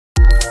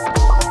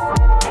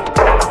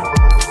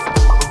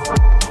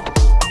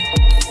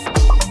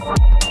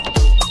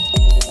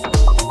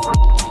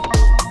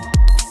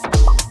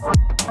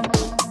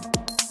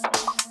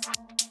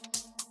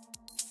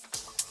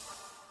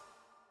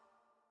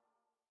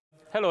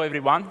Hello,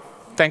 everyone.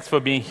 Thanks for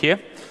being here.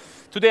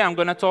 Today, I'm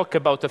going to talk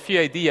about a few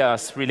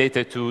ideas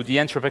related to the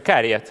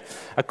Entreprecariat,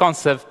 a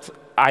concept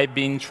I've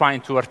been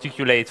trying to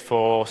articulate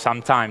for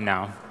some time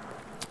now.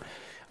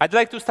 I'd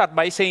like to start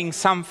by saying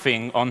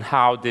something on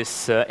how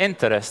this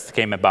interest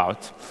came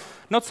about.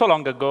 Not so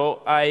long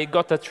ago, I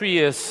got a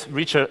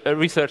 3-year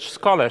research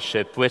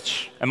scholarship,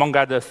 which, among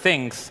other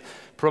things,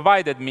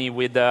 provided me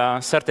with a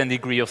certain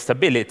degree of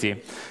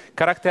stability,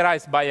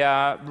 characterized by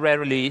a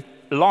rarely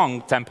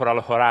long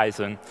temporal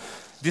horizon.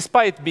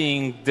 Despite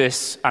being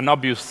this an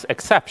obvious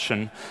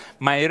exception,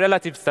 my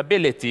relative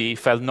stability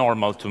felt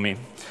normal to me.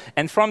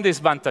 And from this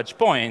vantage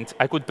point,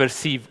 I could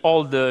perceive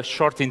all the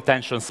short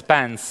intention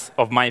spans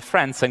of my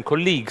friends and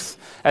colleagues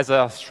as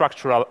a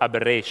structural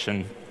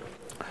aberration.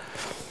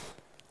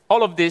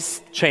 All of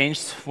this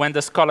changed when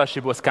the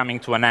scholarship was coming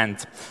to an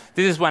end.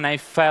 This is when I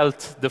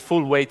felt the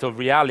full weight of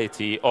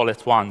reality all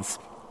at once.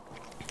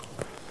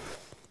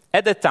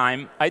 At the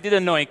time, I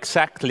didn't know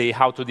exactly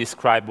how to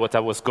describe what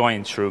I was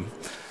going through.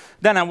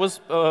 Then,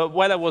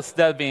 while I was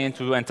delving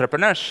into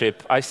entrepreneurship,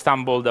 I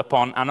stumbled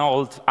upon an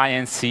old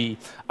INC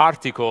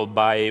article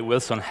by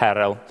Wilson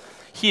Harrell.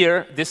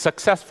 Here, this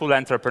successful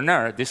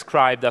entrepreneur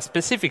described a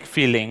specific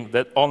feeling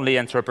that only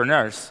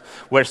entrepreneurs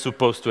were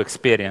supposed to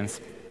experience.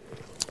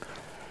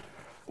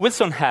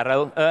 Wilson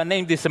Harrell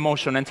named this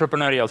emotion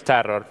entrepreneurial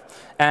terror.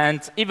 And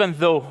even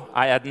though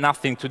I had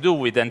nothing to do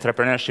with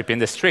entrepreneurship in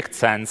the strict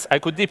sense, I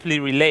could deeply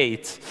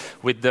relate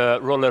with the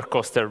roller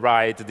coaster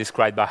ride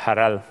described by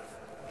Harrell.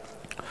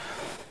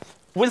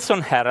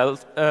 Wilson Harrell,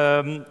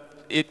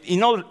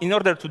 in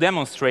order to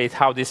demonstrate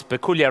how this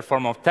peculiar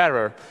form of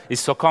terror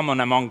is so common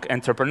among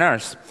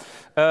entrepreneurs,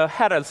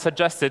 Harrell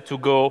suggested to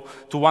go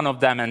to one of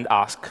them and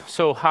ask,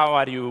 "So how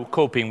are you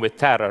coping with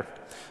terror?"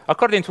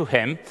 According to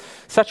him,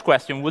 such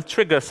question would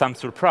trigger some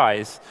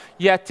surprise,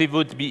 yet it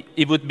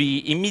would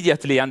be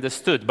immediately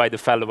understood by the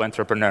fellow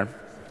entrepreneur.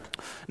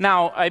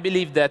 Now, I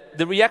believe that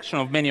the reaction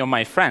of many of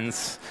my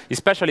friends,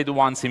 especially the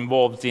ones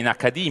involved in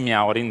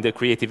academia or in the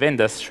creative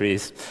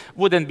industries,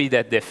 wouldn't be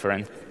that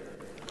different.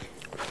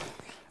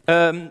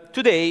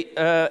 Today,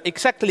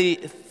 exactly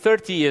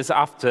 30 years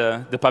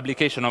after the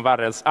publication of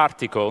Harrell's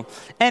article,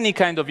 any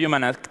kind of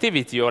human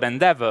activity or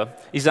endeavor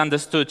is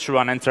understood through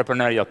an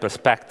entrepreneurial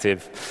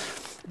perspective.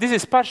 This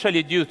is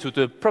partially due to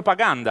the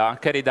propaganda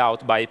carried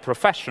out by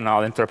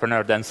professional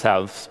entrepreneurs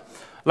themselves,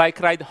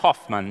 like Reid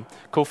Hoffman,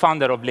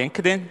 co-founder of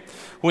LinkedIn,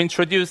 who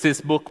introduced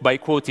this book by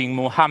quoting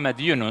Muhammad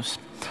Yunus.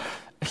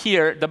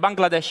 Here, the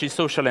Bangladeshi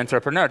social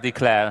entrepreneur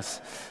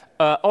declares,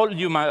 all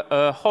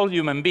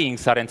human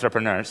beings are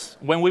entrepreneurs.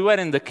 When we were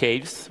in the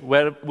caves,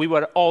 where we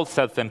were all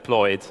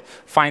self-employed,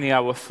 finding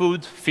our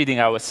food, feeding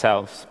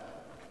ourselves.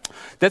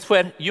 That's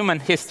where human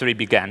history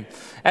began.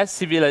 As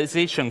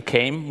civilization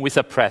came, we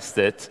suppressed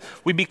it.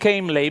 We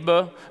became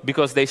labor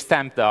because they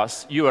stamped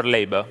us, your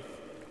labor.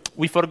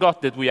 We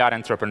forgot that we are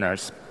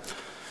entrepreneurs.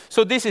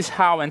 So this is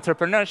how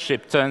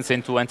entrepreneurship turns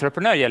into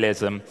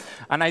entrepreneurialism,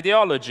 an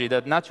ideology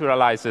that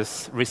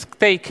naturalizes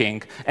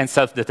risk-taking and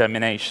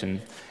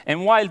self-determination.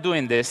 And while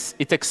doing this,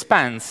 it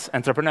expands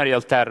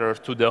entrepreneurial terror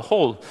to the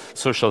whole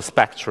social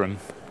spectrum.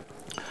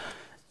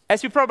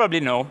 As you probably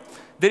know,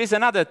 there is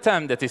another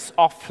term that is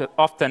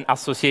often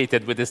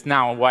associated with this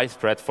now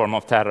widespread form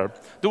of terror.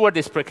 The word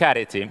is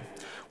precarity.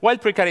 While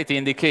precarity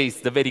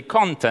indicates the very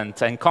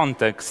content and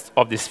context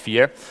of this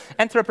fear,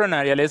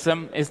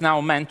 entrepreneurialism is now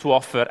meant to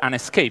offer an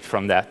escape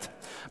from that.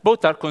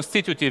 Both are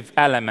constitutive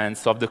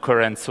elements of the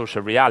current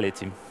social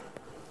reality.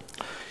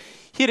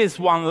 Here is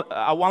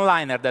a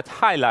one-liner that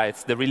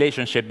highlights the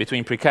relationship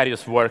between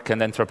precarious work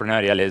and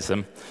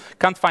entrepreneurialism.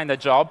 Can't find a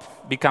job,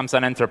 becomes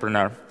an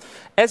entrepreneur.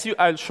 As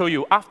I'll show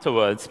you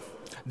afterwards,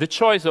 the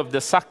choice of the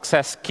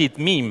success kid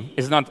meme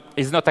is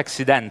not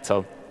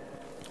accidental.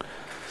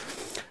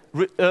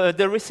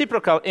 The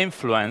reciprocal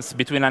influence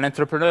between an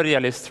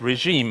entrepreneurialist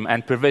regime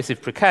and pervasive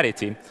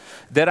precarity,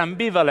 their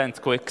ambivalent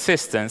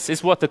coexistence,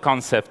 is what the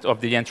concept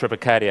of the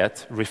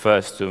Entreprecariat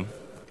refers to.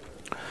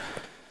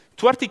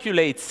 To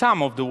articulate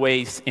some of the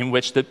ways in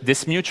which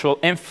this mutual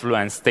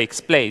influence takes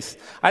place,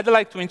 I'd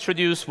like to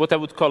introduce what I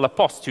would call a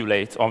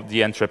postulate of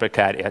the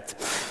Entreprecariat.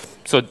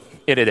 So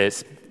here it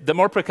is. The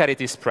more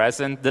precarity is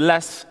present, the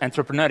less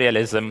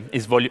entrepreneurialism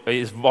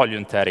is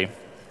voluntary.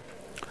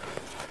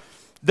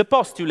 The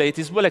postulate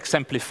is well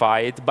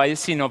exemplified by a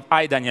scene of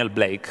I, Daniel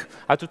Blake,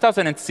 a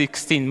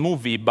 2016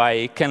 movie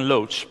by Ken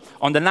Loach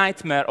on the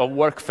nightmare of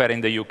workfare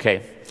in the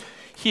UK.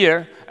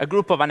 Here, a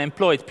group of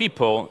unemployed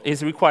people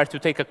is required to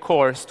take a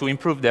course to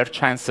improve their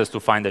chances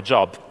to find a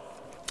job.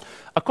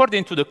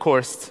 According to the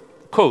course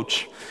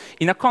coach,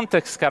 in a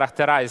context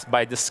characterized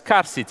by the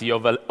scarcity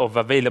of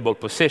available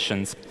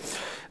positions,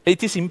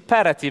 it is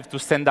imperative to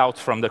stand out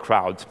from the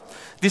crowd.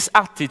 This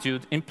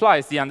attitude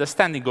implies the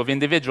understanding of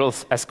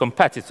individuals as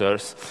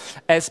competitors,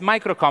 as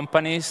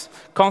micro-companies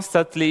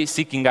constantly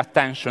seeking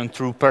attention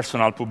through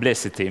personal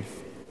publicity.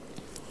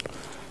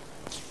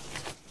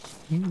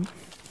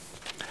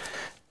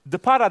 The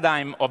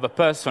paradigm of a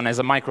person as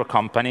a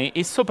micro-company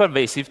is so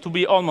pervasive to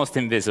be almost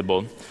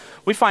invisible.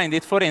 We find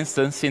it, for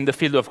instance, in the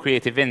field of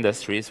creative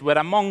industries, where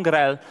a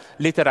mongrel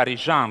literary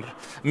genre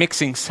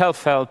mixing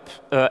self-help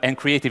and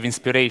creative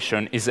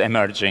inspiration is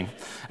emerging.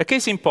 A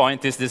case in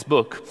point is this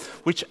book,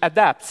 which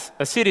adapts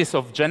a series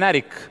of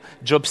generic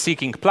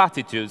job-seeking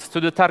platitudes to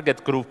the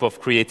target group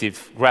of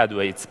creative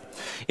graduates.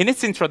 In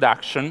its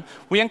introduction,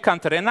 we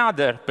encounter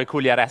another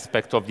peculiar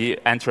aspect of the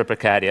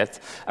Entreprecariat,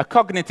 a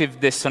cognitive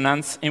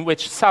dissonance in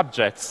which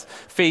subjects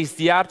face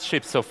the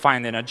hardships of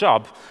finding a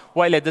job,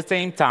 while at the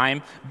same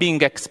time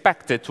being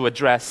expected to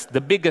address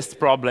the biggest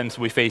problems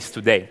we face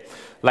today,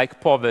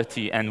 like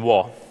poverty and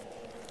war.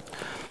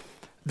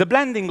 The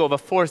blending of a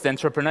forced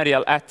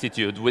entrepreneurial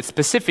attitude with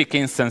specific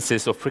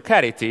instances of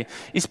precarity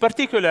is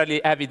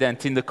particularly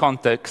evident in the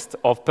context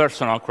of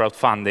personal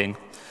crowdfunding.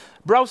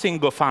 Browsing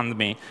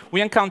GoFundMe,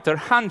 we encounter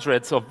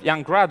hundreds of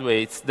young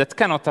graduates that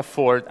cannot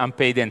afford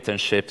unpaid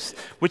internships,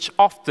 which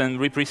often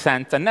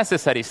represent a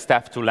necessary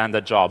step to land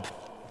a job.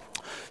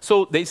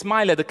 So they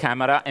smile at the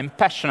camera and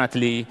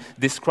passionately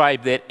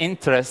describe their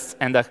interests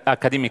and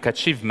academic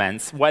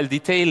achievements while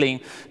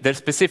detailing their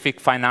specific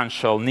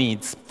financial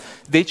needs.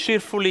 They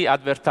cheerfully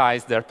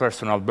advertise their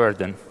personal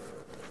burden.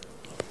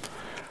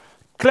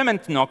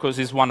 Clement Nokos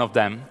is one of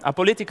them, a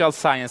political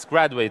science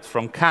graduate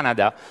from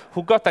Canada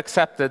who got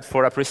accepted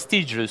for a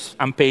prestigious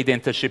unpaid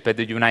internship at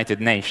the United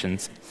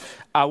Nations,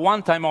 a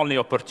one-time-only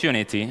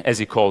opportunity, as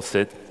he calls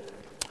it.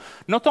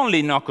 Not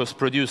only Nokos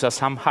produced a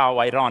somehow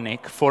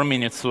ironic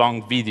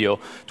 4-minute-long video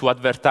to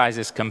advertise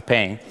his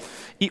campaign,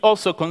 he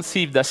also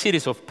conceived a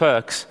series of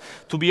perks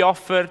to be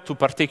offered to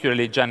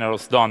particularly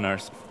generous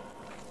donors.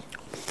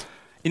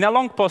 In a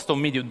long post on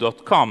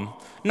Medium.com,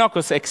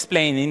 Nokos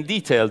explained in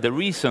detail the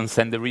reasons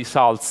and the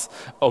results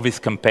of his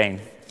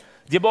campaign.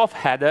 The above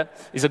header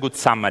is a good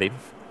summary.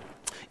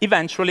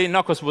 Eventually,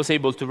 Nokos was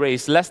able to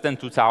raise less than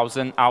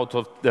 2,000 out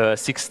of the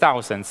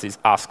 6,000 he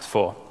asked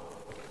for.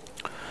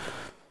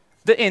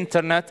 The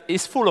internet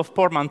is full of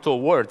portmanteau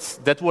words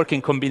that work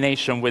in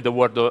combination with the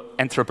word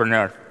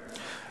entrepreneur.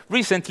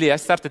 Recently, I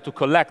started to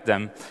collect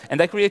them,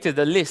 and I created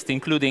a list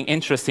including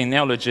interesting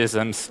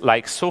neologisms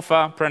like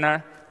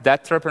sofapreneur,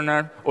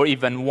 detrepreneur, or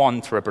even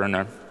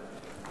wantrepreneur.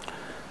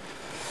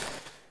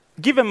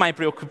 Given my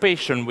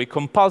preoccupation with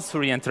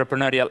compulsory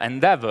entrepreneurial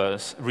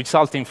endeavors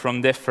resulting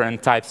from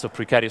different types of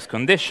precarious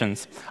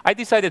conditions, I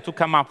decided to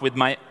come up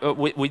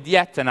with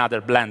yet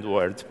another blend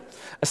word.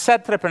 A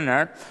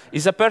sadtrepreneur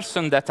is a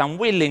person that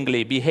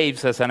unwillingly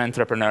behaves as an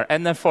entrepreneur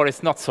and therefore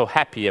is not so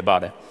happy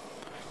about it.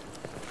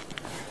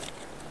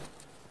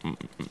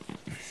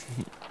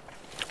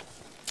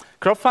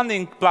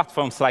 Crowdfunding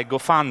platforms like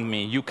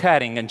GoFundMe,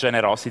 YouCaring, and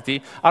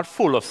Generosity are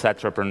full of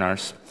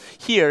sadtrepreneurs.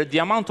 Here, the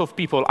amount of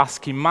people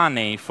asking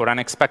money for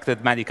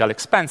unexpected medical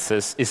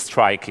expenses is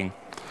striking.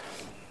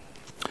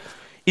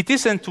 It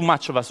isn't too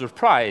much of a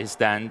surprise,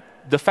 then,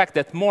 the fact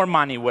that more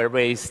money were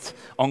raised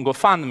on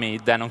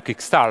GoFundMe than on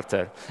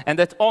Kickstarter, and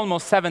that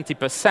almost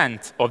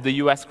 70% of the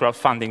US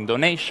crowdfunding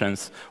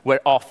donations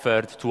were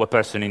offered to a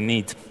person in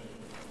need.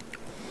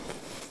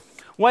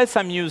 While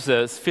some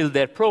users fill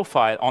their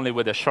profile only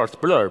with a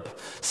short blurb,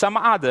 some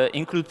others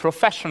include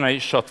professionally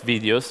shot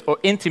videos or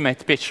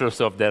intimate pictures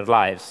of their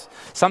lives,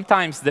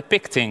 sometimes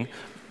depicting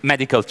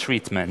medical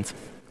treatment.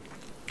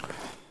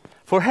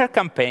 For her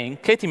campaign,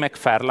 Katie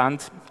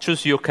McFarland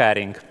chose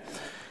YouCaring.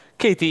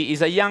 Katie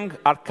is a young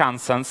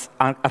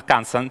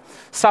Arkansan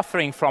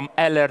suffering from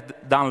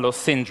Ehlers-Danlos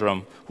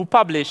syndrome, who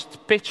published a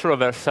picture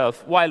of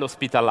herself while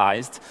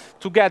hospitalized,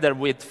 together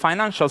with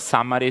financial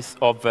summaries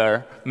of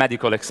her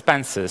medical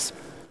expenses.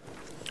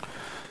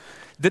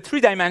 The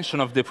three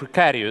dimensions of the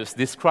precarious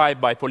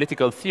described by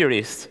political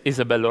theorist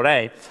Isabelle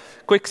Loret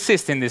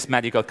coexist in these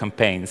medical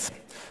campaigns.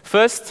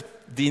 First,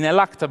 the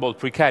ineluctable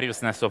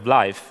precariousness of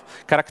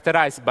life,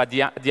 characterized by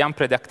the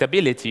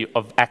unpredictability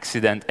of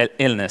accident and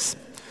illness.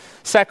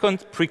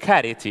 Second,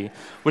 precarity,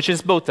 which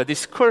is both a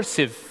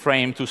discursive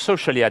frame to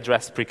socially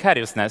address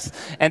precariousness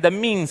and a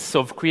means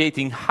of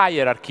creating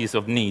hierarchies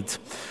of needs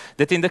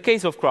that, in the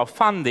case of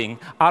crowdfunding,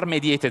 are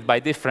mediated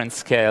by different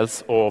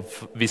scales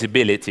of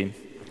visibility.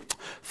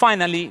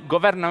 Finally,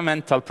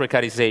 governmental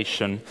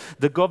precarization,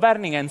 the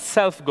governing and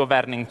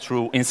self-governing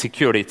through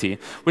insecurity,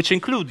 which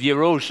include the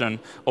erosion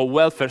of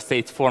welfare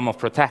state form of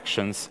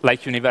protections,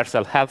 like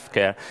universal health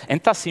care,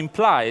 and thus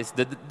implies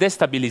the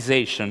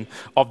destabilization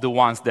of the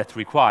ones that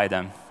require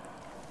them.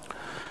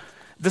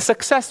 The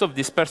success of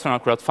these personal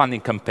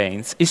crowdfunding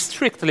campaigns is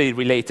strictly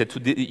related to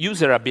the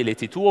user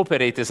ability to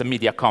operate as a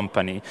media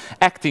company,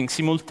 acting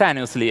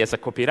simultaneously as a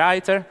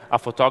copywriter, a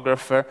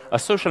photographer, a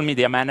social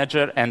media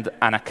manager, and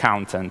an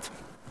accountant.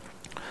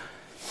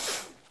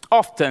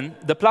 Often,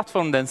 the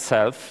platform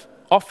themselves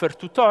offer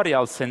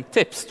tutorials and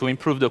tips to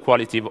improve the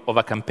quality of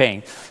a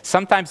campaign,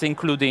 sometimes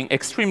including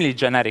extremely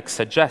generic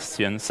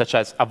suggestions, such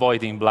as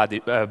avoiding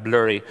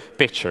blurry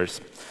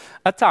pictures.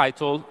 A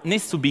title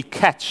needs to be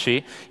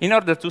catchy in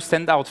order to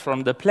stand out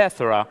from the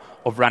plethora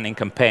of running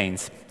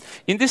campaigns.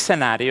 In this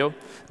scenario,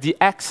 the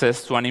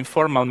access to an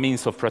informal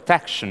means of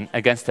protection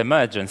against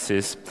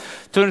emergencies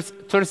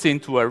turns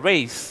into a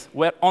race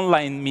where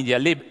online media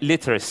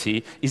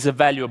literacy is a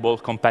valuable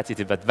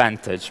competitive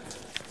advantage.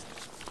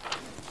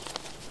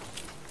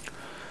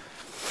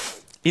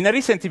 In a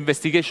recent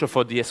investigation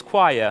for The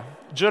Esquire,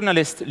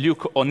 journalist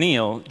Luke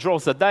O'Neill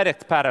draws a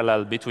direct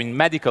parallel between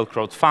medical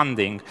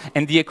crowdfunding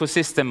and the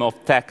ecosystem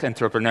of tech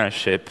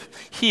entrepreneurship.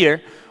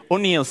 Here,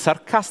 O'Neill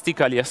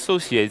sarcastically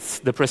associates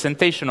the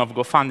presentation of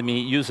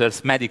GoFundMe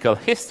users' medical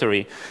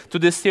history to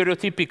the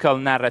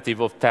stereotypical narrative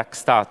of tech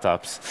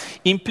startups,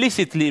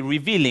 implicitly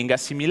revealing a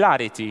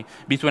similarity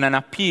between an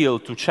appeal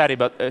to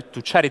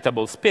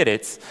charitable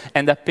spirits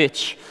and a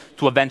pitch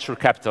to a venture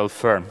capital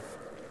firm.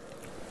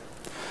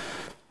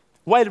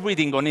 While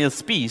reading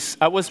O'Neill's piece,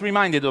 I was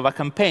reminded of a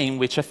campaign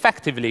which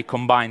effectively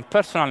combined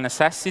personal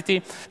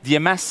necessity, the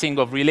amassing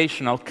of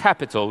relational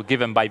capital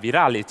given by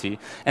virality,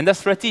 and a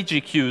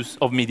strategic use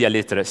of media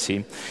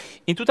literacy.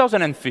 In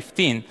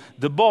 2015,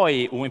 the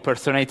boy who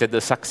impersonated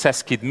the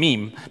Success Kid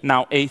meme,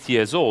 now 8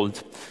 years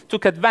old,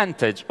 took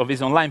advantage of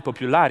his online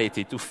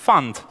popularity to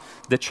fund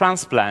the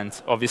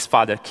transplant of his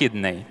father's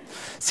kidney.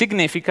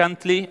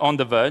 Significantly, on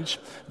The Verge,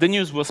 the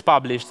news was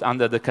published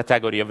under the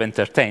category of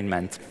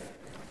entertainment.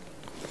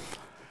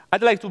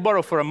 I'd like to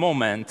borrow for a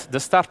moment the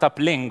startup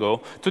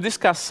lingo to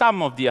discuss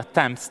some of the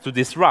attempts to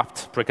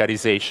disrupt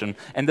precarization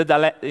and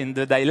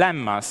the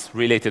dilemmas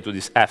related to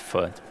this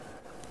effort.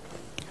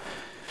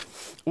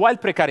 While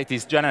precarity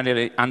is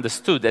generally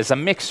understood as a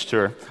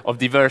mixture of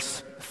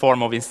diverse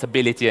forms of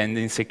instability and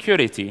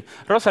insecurity,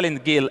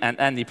 Rosalind Gill and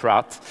Andy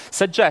Pratt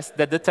suggest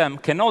that the term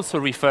can also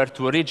refer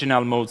to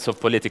original modes of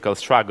political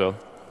struggle.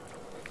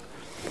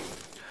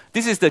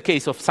 This is the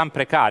case of San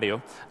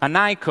Precario, an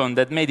icon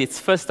that made its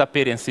first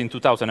appearance in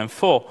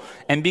 2004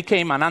 and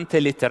became an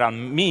anti-literal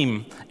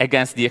meme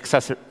against the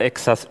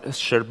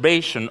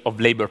exacerbation of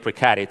labor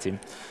precarity.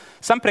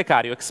 San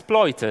Precario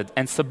exploited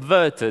and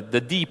subverted the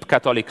deep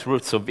Catholic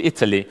roots of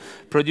Italy,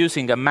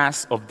 producing a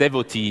mass of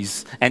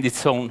devotees and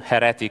its own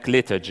heretic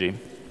liturgy.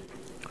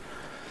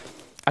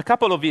 A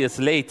couple of years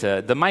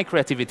later, the My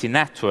Creativity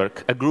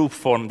Network, a group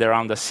formed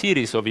around a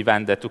series of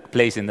events that took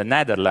place in the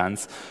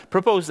Netherlands,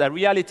 proposed a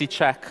reality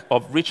check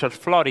of Richard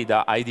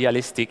Florida's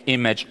idealistic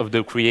image of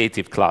the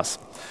creative class.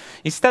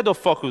 Instead of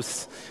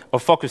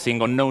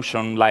focusing on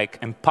notions like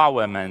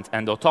empowerment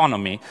and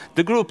autonomy,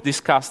 the group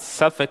discussed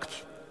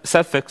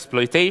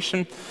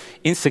self-exploitation,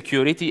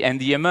 insecurity, and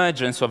the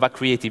emergence of a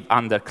creative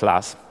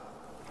underclass.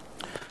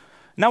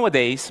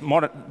 Nowadays,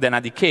 more than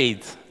a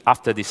decade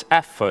after these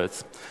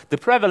efforts, the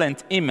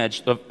prevalent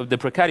image of the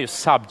precarious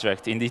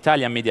subject in the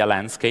Italian media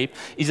landscape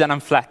is an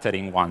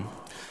unflattering one.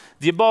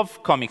 The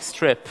above comic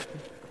strip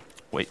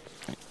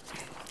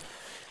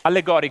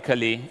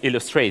allegorically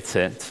illustrates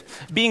it.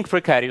 Being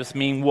precarious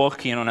means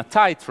walking on a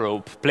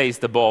tightrope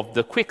placed above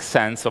the quick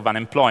sense of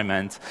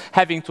unemployment,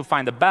 having to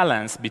find a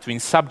balance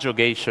between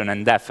subjugation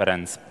and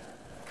deference.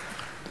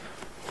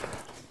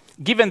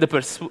 Given the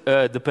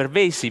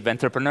pervasive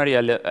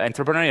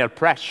entrepreneurial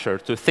pressure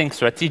to think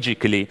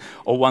strategically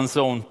of one's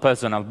own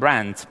personal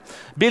brand,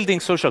 building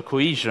social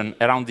cohesion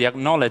around the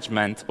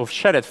acknowledgement of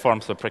shared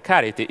forms of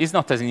precarity is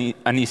not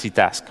an easy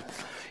task.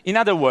 In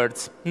other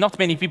words, not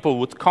many people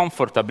would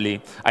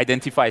comfortably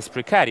identify as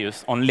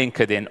precarious on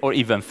LinkedIn or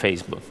even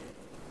Facebook.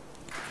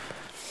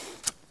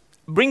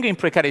 Bringing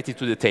precarity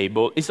to the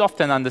table is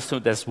often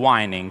understood as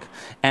whining,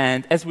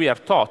 and as we are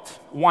taught,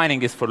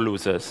 whining is for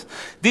losers.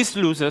 These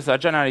losers are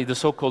generally the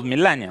so-called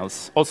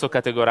millennials, also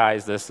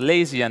categorized as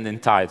lazy and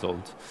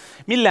entitled.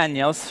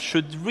 Millennials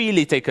should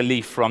really take a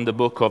leaf from the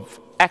book of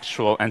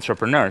actual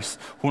entrepreneurs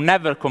who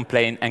never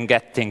complain and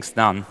get things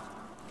done.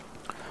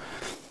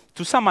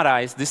 To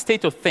summarize, the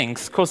state of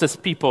things causes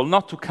people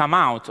not to come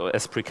out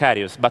as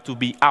precarious, but to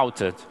be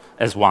outed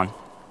as one.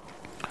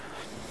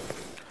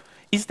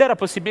 Is there a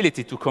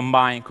possibility to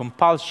combine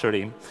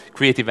compulsory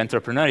creative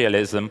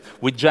entrepreneurialism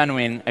with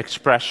genuine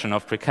expression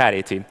of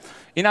precarity?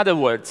 In other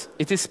words,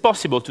 it is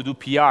possible to do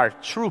PR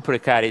through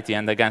precarity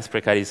and against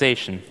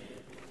precarization.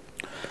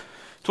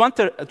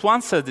 To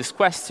answer this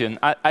question,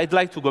 I'd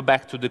like to go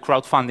back to the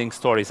crowdfunding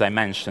stories I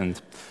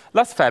mentioned.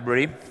 Last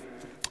February,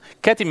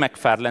 Katie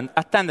McFarland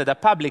attended a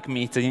public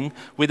meeting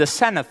with a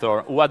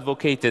senator who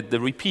advocated the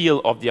repeal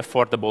of the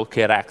Affordable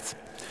Care Act.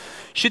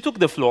 She took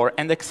the floor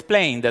and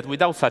explained that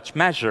without such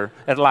measure,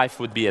 her life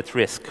would be at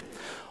risk.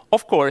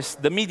 Of course,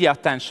 the media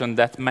attention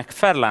that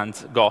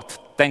McFarland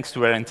got, thanks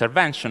to her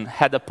intervention,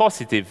 had a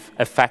positive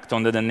effect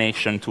on the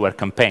donation to her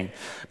campaign.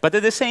 But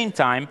at the same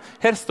time,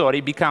 her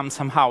story becomes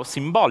somehow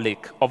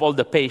symbolic of all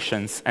the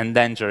patients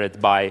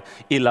endangered by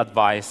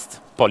ill-advised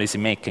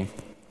policymaking.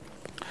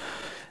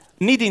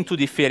 Needing to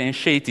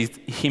differentiate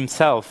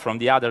himself from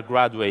the other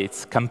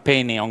graduates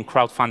campaigning on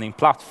crowdfunding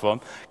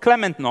platform,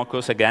 Clement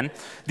Nokos, again,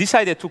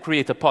 decided to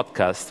create a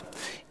podcast,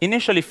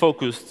 initially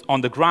focused on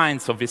the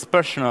grinds of his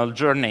personal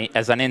journey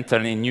as an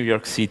intern in New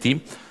York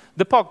City,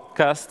 The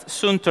podcast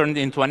soon turned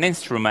into an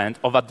instrument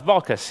of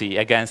advocacy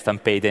against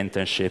unpaid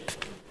internship.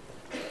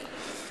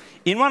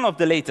 In one of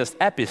the latest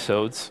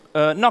episodes,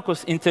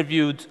 Nokos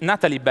interviewed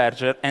Natalie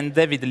Berger and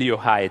David Leo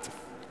Hyde,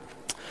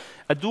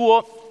 a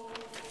duo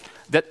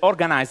that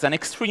organized an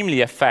extremely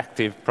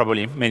effective,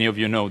 probably many of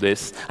you know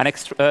this, an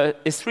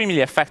extremely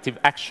effective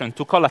action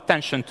to call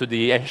attention to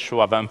the issue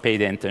of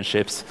unpaid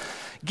internships.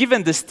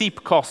 Given the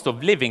steep cost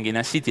of living in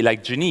a city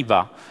like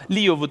Geneva,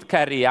 Leo would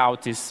carry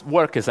out his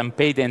work as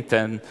unpaid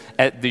intern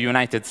at the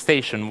United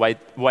Station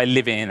while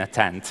living in a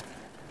tent.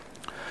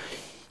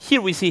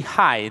 Here we see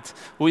Hyde,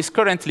 who is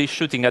currently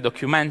shooting a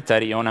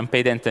documentary on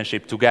unpaid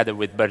internship together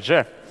with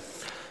Berger,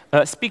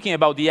 speaking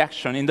about the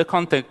action in the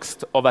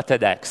context of a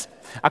TEDx,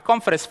 a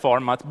conference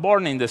format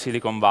born in the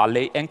Silicon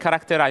Valley and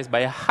characterized by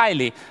a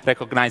highly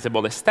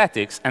recognizable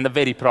aesthetics and a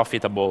very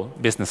profitable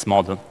business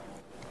model.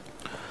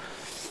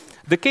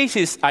 The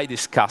cases I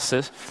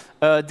discuss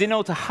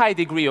denote a high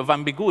degree of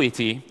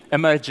ambiguity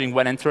emerging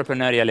when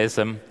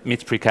entrepreneurialism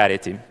meets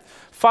precarity.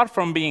 Far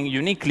from being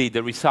uniquely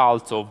the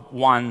result of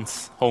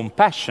one's own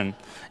passion,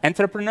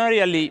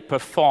 entrepreneurially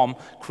performed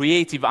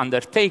creative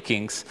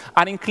undertakings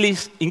are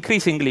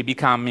increasingly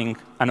becoming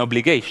an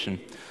obligation.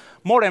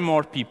 More and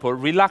more people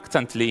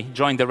reluctantly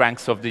join the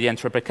ranks of the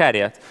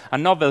Entreprecariat, a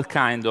novel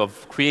kind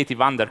of creative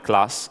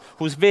underclass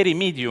whose very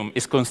medium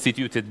is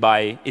constituted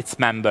by its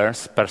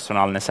members'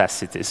 personal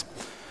necessities.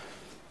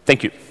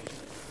 Thank you.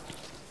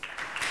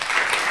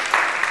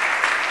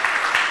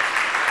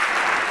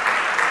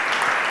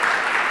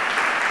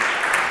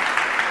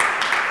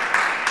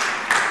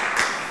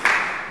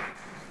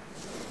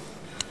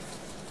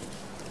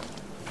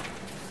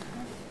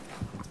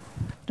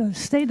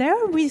 Stay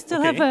there. We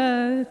still have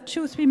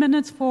 2 or 3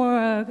 minutes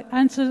for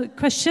answer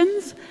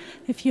questions.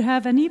 If you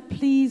have any,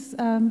 please,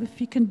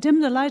 if you can dim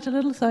the light a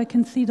little so I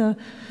can see the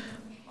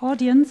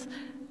audience,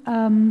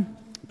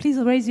 please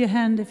raise your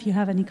hand if you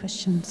have any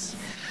questions.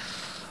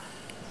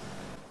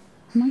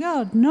 Oh my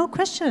God, no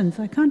questions.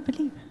 I can't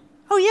believe.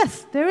 Oh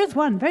yes, there is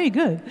one. Very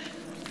good.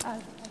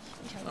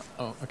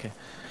 Oh, okay.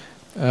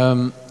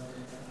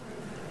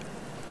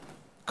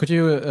 Could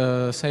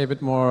you say a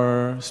bit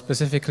more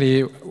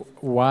specifically,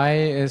 why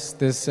is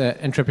this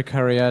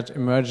Entreprecariat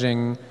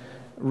emerging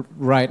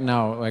right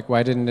now? Like,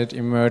 why didn't it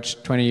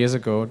emerge 20 years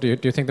ago? Do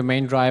you think the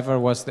main driver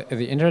was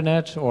the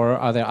internet, or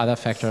are there other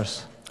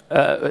factors?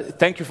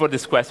 Thank you for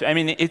this question. I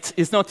mean,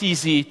 it's not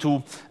easy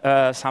to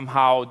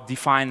somehow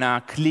define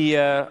a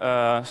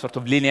clear sort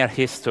of linear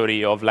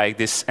history of like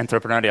this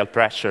entrepreneurial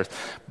pressures.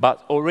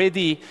 But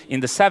already in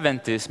the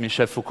 70s,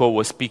 Michel Foucault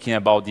was speaking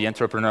about the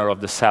entrepreneur of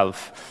the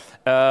self.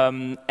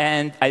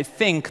 And I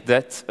think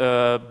that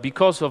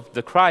because of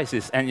the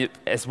crisis and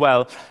as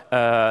well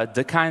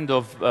the kind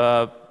of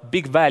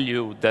big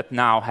value that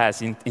now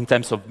has in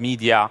terms of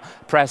media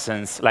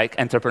presence, like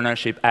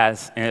entrepreneurship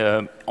as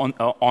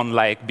on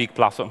like big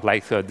platforms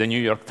like the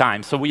New York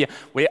Times. So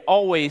we're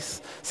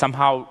always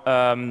somehow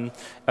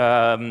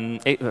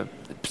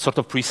sort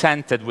of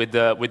presented with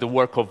the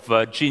work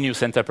of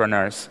genius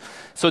entrepreneurs.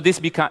 So this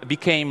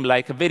became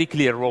like a very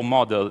clear role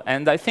model,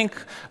 and I think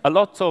a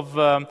lot of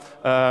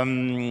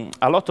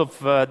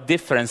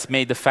difference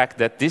made the fact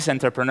that these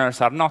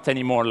entrepreneurs are not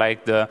anymore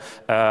like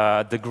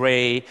the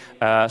gray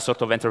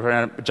sort of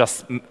entrepreneur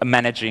just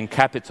managing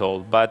capital,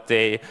 but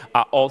they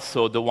are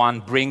also the one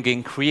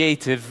bringing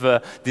creative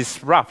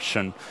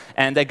disruption.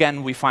 And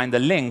again, we find a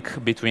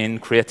link between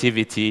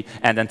creativity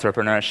and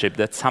entrepreneurship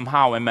that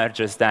somehow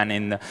emerges then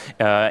in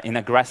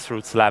a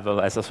grassroots level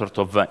as a sort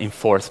of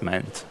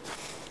enforcement.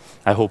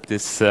 I hope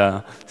this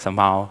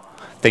somehow.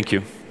 Thank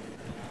you.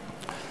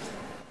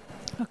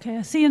 Okay,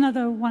 I see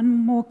one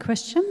more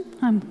question.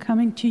 I'm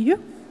coming to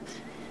you.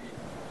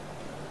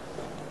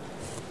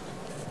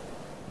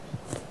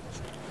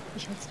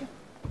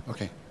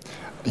 Okay,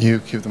 you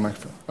keep the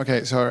microphone.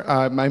 Okay, so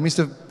I missed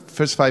the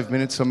first 5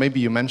 minutes, so maybe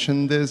you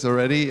mentioned this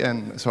already,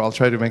 and so I'll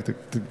try to make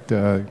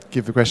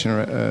give the question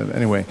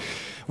anyway.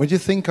 When you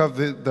think of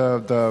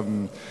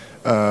the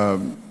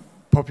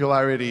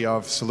popularity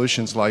of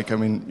solutions like, I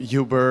mean,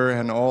 Uber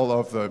and all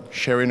of the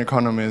sharing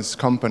economies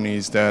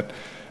companies that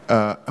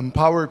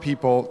empower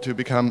people to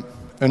become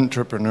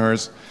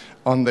entrepreneurs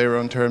on their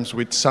own terms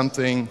with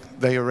something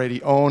they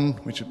already own,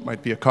 which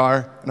might be a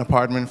car, an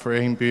apartment for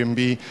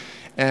Airbnb,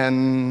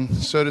 and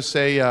so to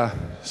say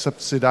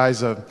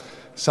subsidize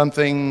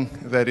something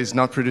that is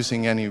not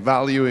producing any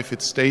value if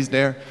it stays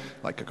there,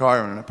 like a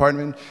car or an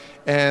apartment.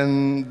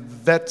 And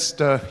that's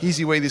the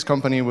easy way this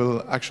company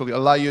will actually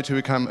allow you to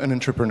become an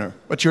entrepreneur.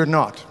 But you're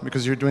not,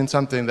 because you're doing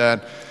something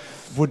that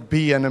would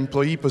be an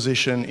employee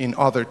position in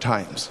other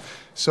times.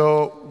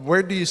 So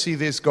where do you see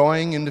this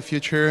going in the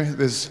future,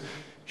 this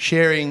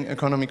sharing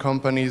economy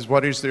companies?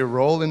 What is their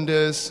role in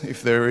this,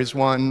 if there is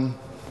one?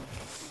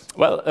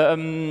 Well,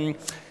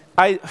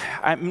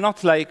 I'm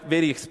not like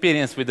very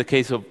experienced with the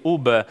case of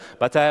Uber,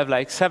 but I have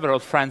like several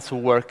friends who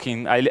work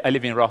in, I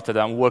live in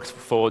Rotterdam, works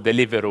for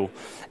Deliveroo.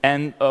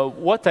 And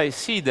what I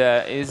see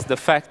there is the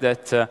fact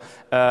that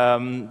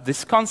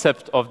this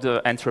concept of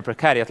the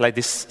Entreprecariat, like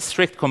this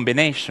strict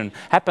combination,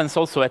 happens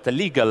also at a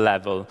legal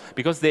level,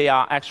 because they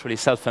are actually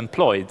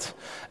self-employed.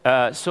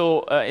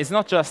 So it's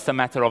not just a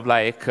matter of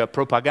like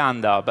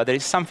propaganda, but there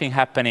is something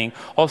happening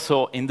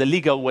also in the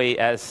legal way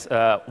as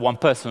one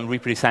person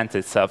represents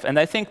itself. And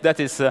I think that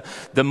is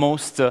the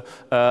most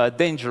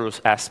dangerous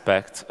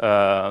aspect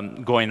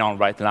going on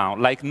right now,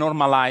 like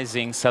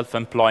normalizing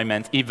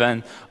self-employment,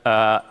 even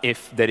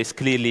if there is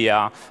clearly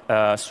a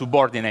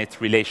subordinate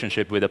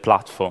relationship with the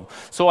platform.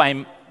 So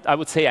I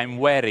would say I'm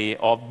wary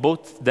of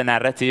both the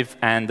narrative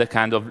and the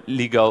kind of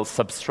legal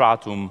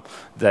substratum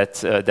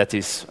that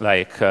is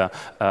like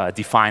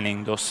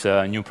defining those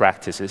new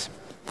practices.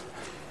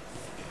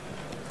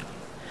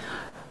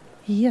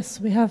 Yes,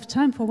 we have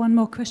time for one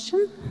more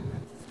question.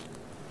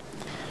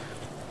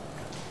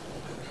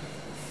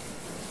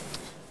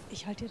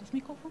 Ich halte dir das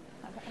Mikrofon.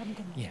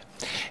 Yeah.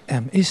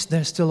 Is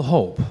there still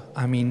hope?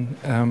 I mean,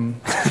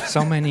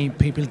 so many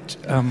people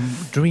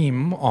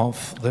dream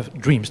of the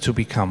dreams to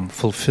become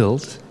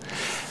fulfilled,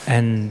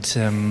 and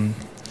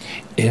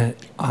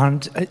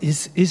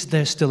is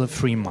there still a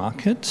free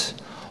market,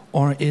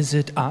 or is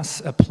it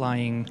us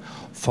applying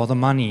for the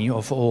money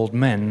of old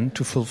men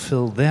to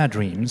fulfill their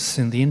dreams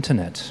in the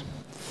internet?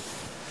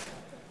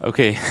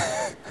 Okay.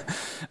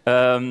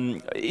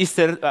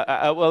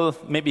 I will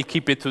maybe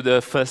keep it to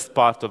the first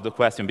part of the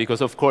question,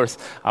 because of course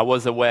I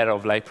was aware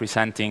of like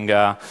presenting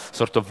a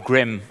sort of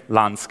grim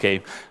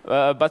landscape.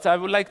 But I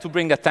would like to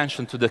bring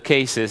attention to the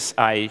cases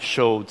I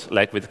showed,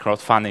 like with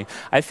crowdfunding.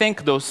 I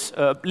think those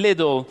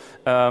little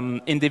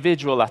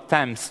individual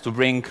attempts to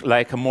bring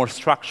like a more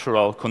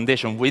structural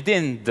condition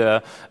within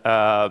the,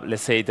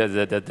 let's say,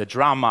 the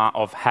drama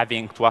of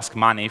having to ask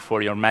money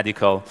for your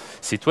medical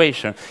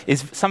situation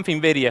is something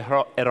very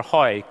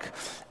heroic.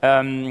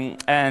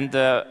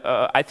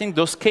 I think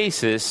those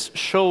cases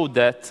show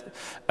that,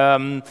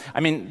 I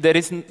mean, there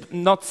is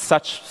not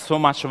so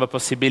much of a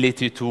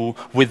possibility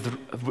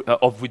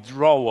of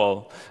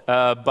withdrawal,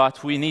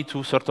 but we need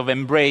to sort of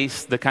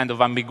embrace the kind of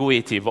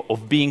ambiguity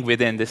of being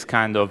within this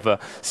kind of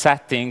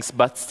settings,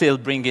 but still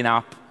bringing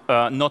up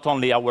not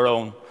only our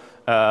own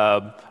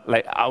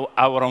like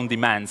our own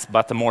demands,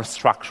 but a more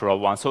structural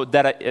one. So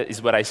that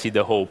is where I see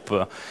the hope.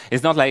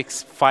 It's not like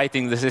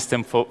fighting the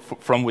system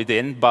from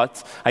within,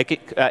 but I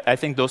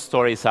think those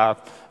stories are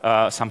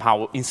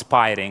somehow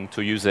inspiring,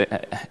 to use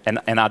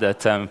another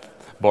term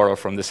borrowed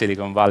from the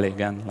Silicon Valley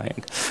again,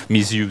 like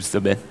misused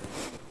a bit.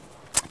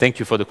 Thank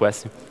you for the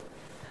question.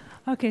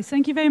 Okay,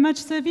 thank you very much,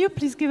 Silvio.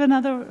 Please give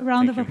another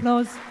round of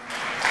applause.